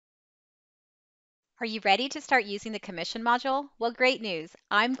Are you ready to start using the commission module? Well, great news.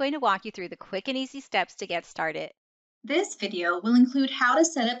 I'm going to walk you through the quick and easy steps to get started. This video will include how to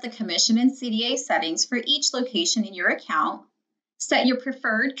set up the commission and CDA settings for each location in your account, set your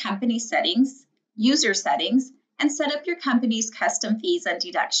preferred company settings, user settings, and set up your company's custom fees and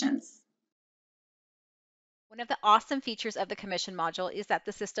deductions. One of the awesome features of the commission module is that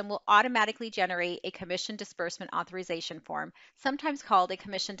the system will automatically generate a commission disbursement authorization form, sometimes called a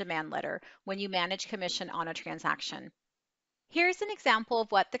commission demand letter, when you manage commission on a transaction. Here's an example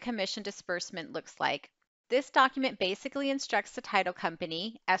of what the commission disbursement looks like. This document basically instructs the title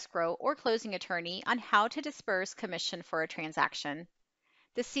company, escrow, or closing attorney on how to disburse commission for a transaction.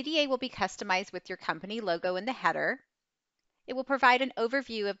 The CDA will be customized with your company logo in the header. It will provide an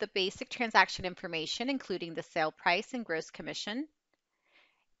overview of the basic transaction information, including the sale price and gross commission.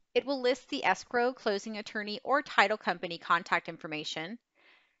 It will list the escrow, closing attorney, or title company contact information.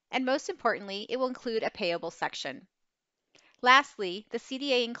 And most importantly, it will include a payable section. Lastly, the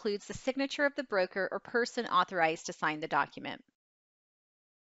CDA includes the signature of the broker or person authorized to sign the document.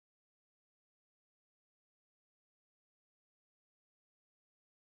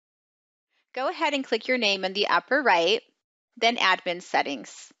 Go ahead and click your name in the upper right, then Admin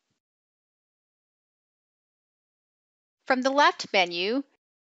Settings. From the left menu,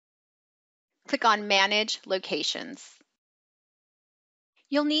 click on Manage Locations.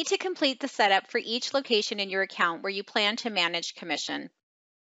 You'll need to complete the setup for each location in your account where you plan to manage commission.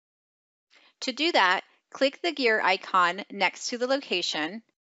 To do that, click the gear icon next to the location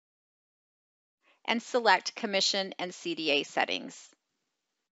and select Commission and CDA Settings.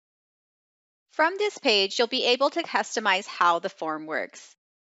 From this page, you'll be able to customize how the form works.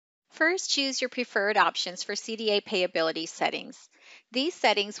 First, choose your preferred options for CDA payability settings. These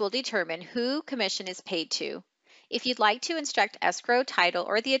settings will determine who commission is paid to. If you'd like to instruct escrow, title,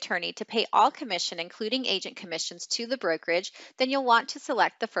 or the attorney to pay all commission, including agent commissions, to the brokerage, then you'll want to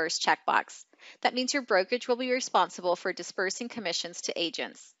select the first checkbox. That means your brokerage will be responsible for disbursing commissions to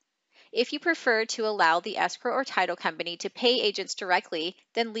agents. If you prefer to allow the escrow or title company to pay agents directly,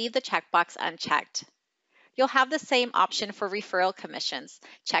 then leave the checkbox unchecked. You'll have the same option for referral commissions.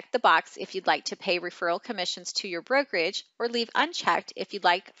 Check the box if you'd like to pay referral commissions to your brokerage, or leave unchecked if you'd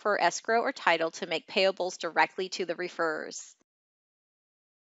like for escrow or title to make payables directly to the referrers.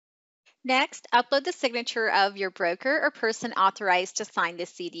 Next, upload the signature of your broker or person authorized to sign the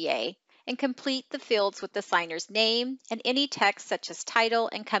CDA, and complete the fields with the signer's name and any text such as title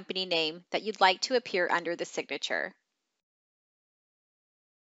and company name that you'd like to appear under the signature.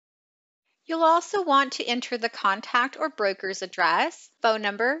 You'll also want to enter the contact or broker's address, phone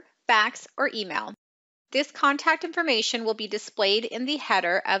number, fax, or email. This contact information will be displayed in the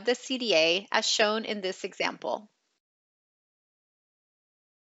header of the CDA as shown in this example.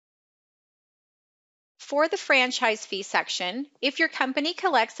 For the franchise fee section, if your company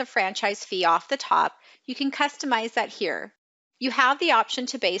collects a franchise fee off the top, you can customize that here. You have the option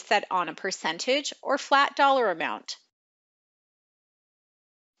to base that on a percentage or flat dollar amount.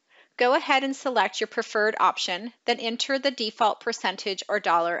 Go ahead and select your preferred option, then enter the default percentage or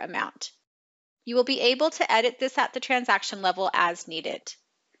dollar amount. You will be able to edit this at the transaction level as needed.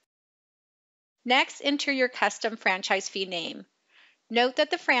 Next, enter your custom franchise fee name. Note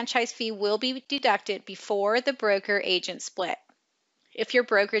that the franchise fee will be deducted before the broker-agent split. If your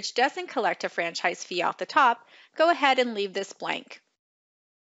brokerage doesn't collect a franchise fee off the top, go ahead and leave this blank.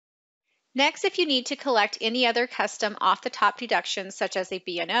 Next, if you need to collect any other custom off-the-top deductions such as a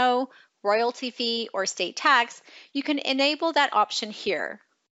B&O, royalty fee, or state tax, you can enable that option here.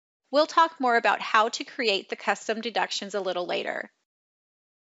 We'll talk more about how to create the custom deductions a little later.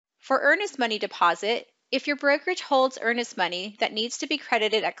 For earnest money deposit, if your brokerage holds earnest money that needs to be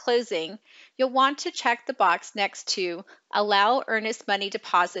credited at closing, you'll want to check the box next to Allow Earnest Money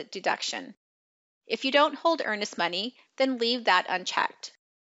Deposit Deduction. If you don't hold earnest money, then leave that unchecked.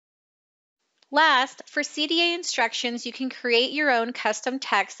 Last, for CDA instructions, you can create your own custom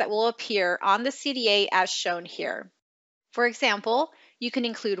text that will appear on the CDA as shown here. For example, you can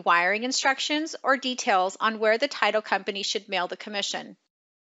include wiring instructions or details on where the title company should mail the commission.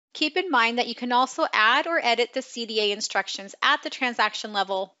 Keep in mind that you can also add or edit the CDA instructions at the transaction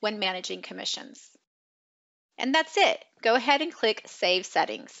level when managing commissions. And that's it. Go ahead and click Save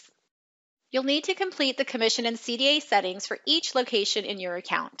Settings. You'll need to complete the commission and CDA settings for each location in your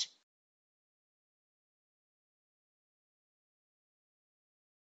account.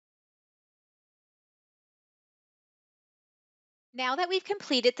 Now that we've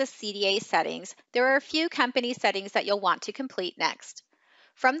completed the CDA settings, there are a few company settings that you'll want to complete next.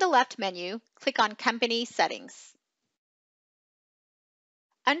 From the left menu, click on Company Settings.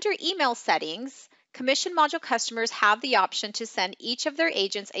 Under Email Settings, Commission module customers have the option to send each of their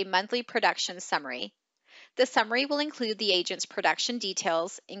agents a monthly production summary. The summary will include the agent's production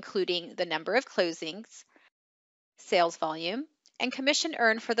details, including the number of closings, sales volume, and commission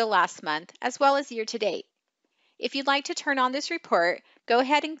earned for the last month, as well as year to date. If you'd like to turn on this report, go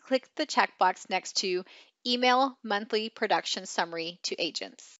ahead and click the checkbox next to Email Monthly Production Summary to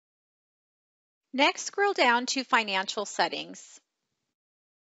Agents. Next, scroll down to Financial Settings.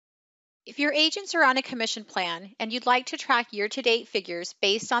 If your agents are on a commission plan and you'd like to track year-to-date figures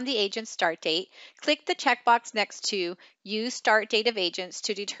based on the agent's start date, click the checkbox next to Use Start Date of Agents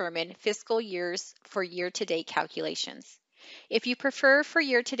to determine fiscal years for year-to-date calculations. If you prefer for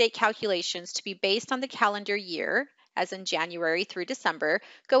year-to-date calculations to be based on the calendar year, as in January through December,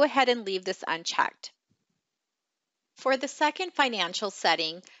 go ahead and leave this unchecked. For the second financial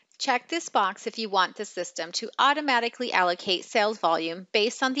setting, check this box if you want the system to automatically allocate sales volume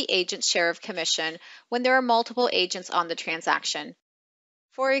based on the agent's share of commission when there are multiple agents on the transaction.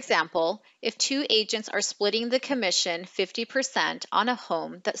 For example, if two agents are splitting the commission 50% on a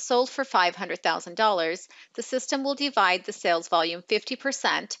home that sold for $500,000, the system will divide the sales volume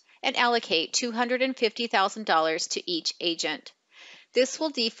 50% and allocate $250,000 to each agent. This will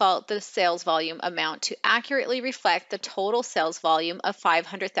default the sales volume amount to accurately reflect the total sales volume of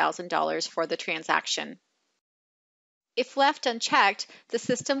 $500,000 for the transaction. If left unchecked, the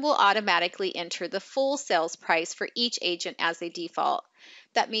system will automatically enter the full sales price for each agent as a default.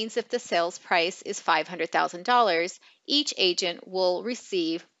 That means if the sales price is $500,000, each agent will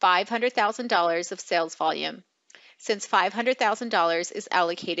receive $500,000 of sales volume. Since $500,000 is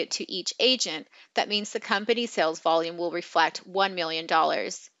allocated to each agent, that means the company's sales volume will reflect $1 million.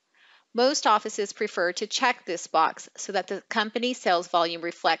 Most offices prefer to check this box so that the company's sales volume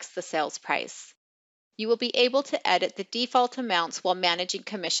reflects the sales price. You will be able to edit the default amounts while managing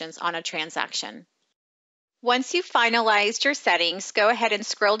commissions on a transaction. Once you've finalized your settings, go ahead and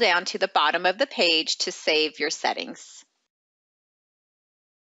scroll down to the bottom of the page to save your settings.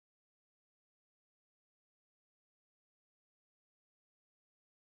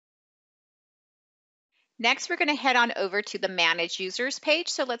 Next, we're going to head on over to the Manage Users page.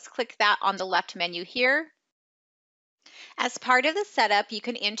 So let's click that on the left menu here. As part of the setup, you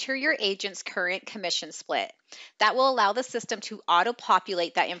can enter your agent's current commission split. That will allow the system to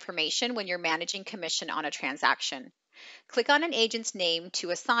auto-populate that information when you're managing commission on a transaction. Click on an agent's name to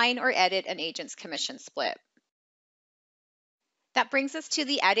assign or edit an agent's commission split. That brings us to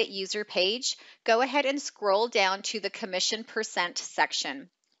the Edit User page. Go ahead and scroll down to the Commission Percent section.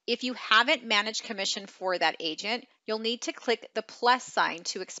 If you haven't managed commission for that agent, you'll need to click the plus sign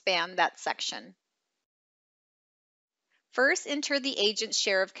to expand that section. First, enter the agent's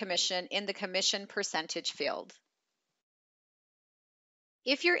share of commission in the commission percentage field.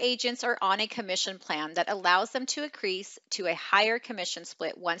 If your agents are on a commission plan that allows them to increase to a higher commission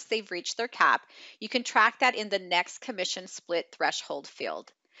split once they've reached their cap, you can track that in the next commission split threshold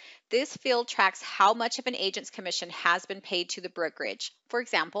field. This field tracks how much of an agent's commission has been paid to the brokerage. For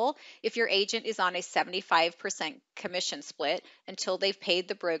example, if your agent is on a 75% commission split until they've paid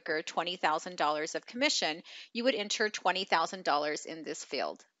the broker $20,000 of commission, you would enter $20,000 in this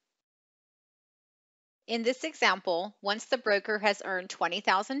field. In this example, once the broker has earned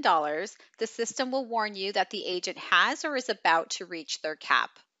 $20,000, the system will warn you that the agent has or is about to reach their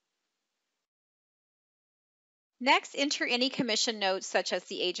cap. Next, enter any commission notes such as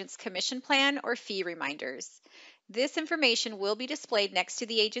the agent's commission plan or fee reminders. This information will be displayed next to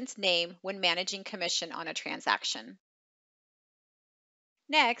the agent's name when managing commission on a transaction.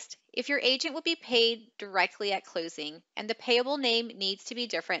 Next, if your agent will be paid directly at closing and the payable name needs to be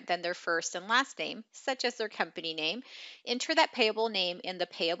different than their first and last name, such as their company name, enter that payable name in the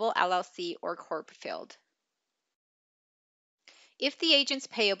Payable LLC or Corp field. If the agent's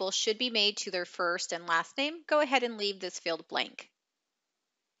payable should be made to their first and last name, go ahead and leave this field blank.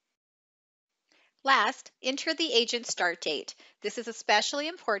 Last, enter the agent's start date. This is especially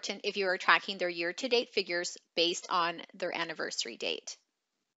important if you are tracking their year-to-date figures based on their anniversary date.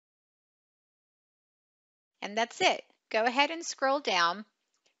 And that's it. Go ahead and scroll down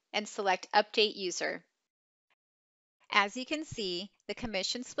and select Update User. As you can see, the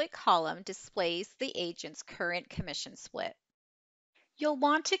commission split column displays the agent's current commission split. You'll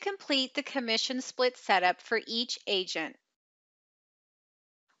want to complete the commission split setup for each agent.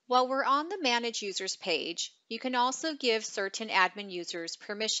 While we're on the Manage Users page, you can also give certain admin users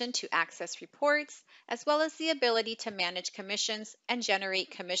permission to access reports, as well as the ability to manage commissions and generate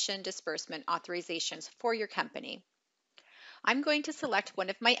commission disbursement authorizations for your company. I'm going to select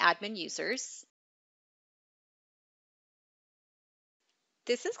one of my admin users.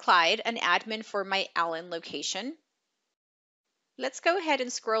 This is Clyde, an admin for my Allen location. Let's go ahead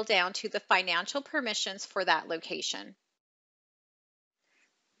and scroll down to the financial permissions for that location.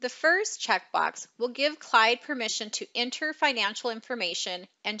 The first checkbox will give Clyde permission to enter financial information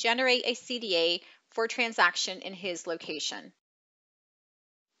and generate a CDA for transaction in his location.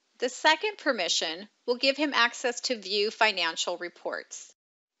 The second permission will give him access to view financial reports.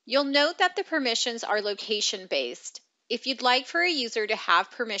 You'll note that the permissions are location-based. If you'd like for a user to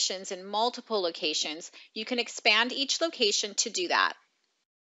have permissions in multiple locations, you can expand each location to do that.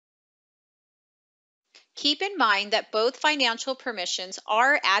 Keep in mind that both financial permissions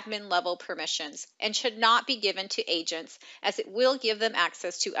are admin level permissions and should not be given to agents, as it will give them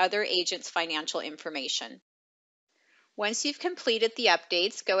access to other agents' financial information. Once you've completed the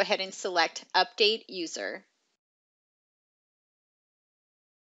updates, go ahead and select Update User.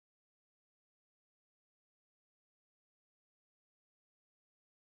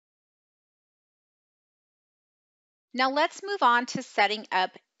 Now let's move on to setting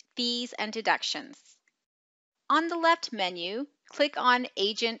up fees and deductions. On the left menu, click on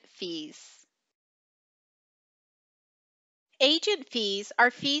Agent Fees. Agent fees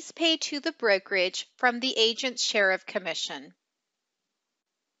are fees paid to the brokerage from the agent's share of commission.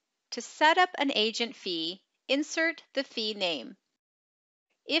 To set up an agent fee, insert the fee name.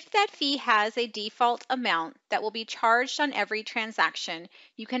 If that fee has a default amount that will be charged on every transaction,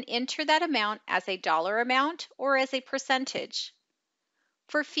 you can enter that amount as a dollar amount or as a percentage.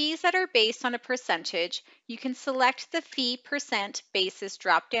 For fees that are based on a percentage, you can select the Fee Percent Basis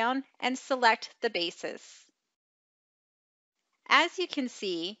dropdown and select the basis. As you can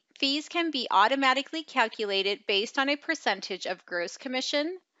see, fees can be automatically calculated based on a percentage of gross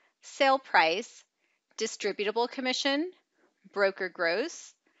commission, sale price, distributable commission, broker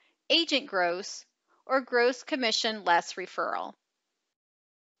gross, agent gross, or gross commission less referral.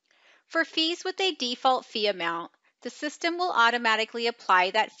 For fees with a default fee amount, the system will automatically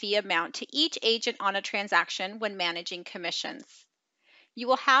apply that fee amount to each agent on a transaction when managing commissions. You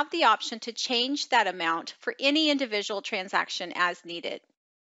will have the option to change that amount for any individual transaction as needed.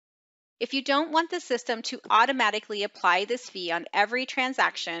 If you don't want the system to automatically apply this fee on every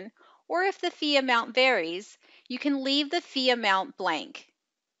transaction, or if the fee amount varies, you can leave the fee amount blank.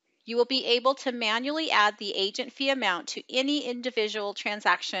 You will be able to manually add the agent fee amount to any individual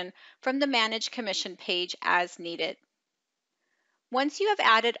transaction from the Manage Commission page as needed. Once you have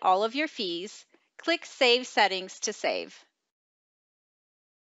added all of your fees, click Save Settings to save.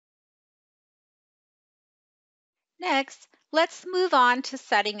 Next, let's move on to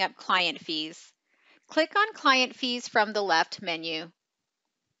setting up client fees. Click on Client Fees from the left menu.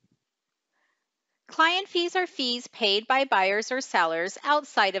 Client fees are fees paid by buyers or sellers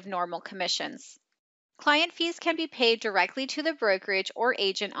outside of normal commissions. Client fees can be paid directly to the brokerage or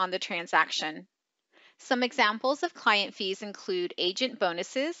agent on the transaction. Some examples of client fees include agent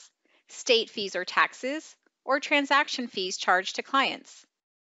bonuses, state fees or taxes, or transaction fees charged to clients.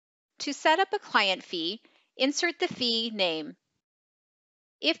 To set up a client fee, insert the fee name.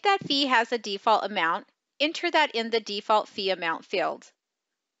 If that fee has a default amount, enter that in the default fee amount field.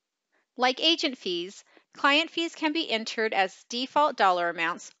 Like agent fees, client fees can be entered as default dollar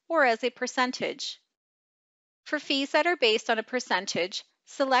amounts or as a percentage. For fees that are based on a percentage,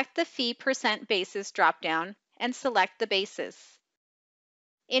 select the Fee Percent Basis dropdown and select the basis.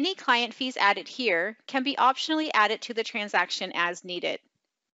 Any client fees added here can be optionally added to the transaction as needed.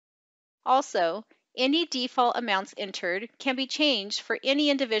 Also, any default amounts entered can be changed for any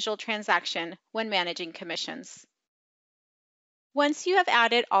individual transaction when managing commissions. Once you have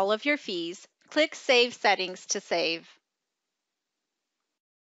added all of your fees, click Save Settings to save.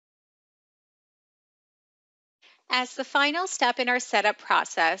 As the final step in our setup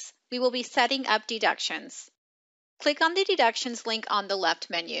process, we will be setting up deductions. Click on the Deductions link on the left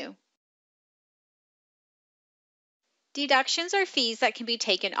menu. Deductions are fees that can be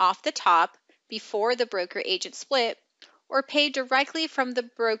taken off the top before the broker-agent split or paid directly from the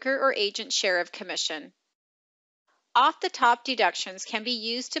broker or agent share of commission. Off-the-top deductions can be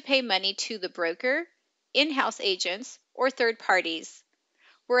used to pay money to the broker, in-house agents, or third parties,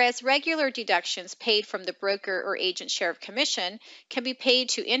 whereas regular deductions paid from the broker or agent share of commission can be paid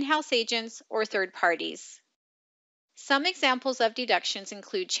to in-house agents or third parties. Some examples of deductions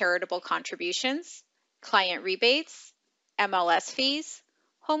include charitable contributions, client rebates, MLS fees,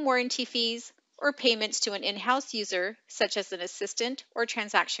 home warranty fees, or payments to an in-house user, such as an assistant or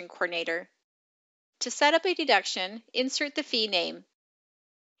transaction coordinator. To set up a deduction, insert the fee name.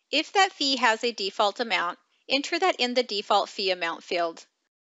 If that fee has a default amount, enter that in the default fee amount field.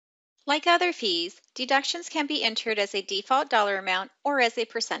 Like other fees, deductions can be entered as a default dollar amount or as a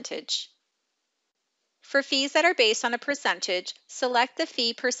percentage. For fees that are based on a percentage, select the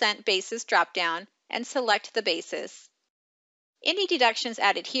Fee Percent Basis dropdown and select the basis. Any deductions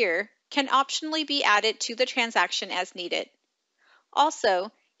added here can optionally be added to the transaction as needed.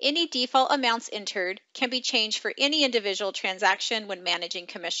 Also, any default amounts entered can be changed for any individual transaction when managing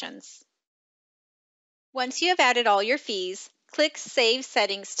commissions. Once you have added all your fees, click Save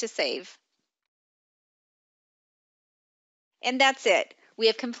Settings to save. And that's it. We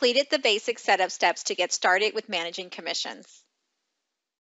have completed the basic setup steps to get started with managing commissions.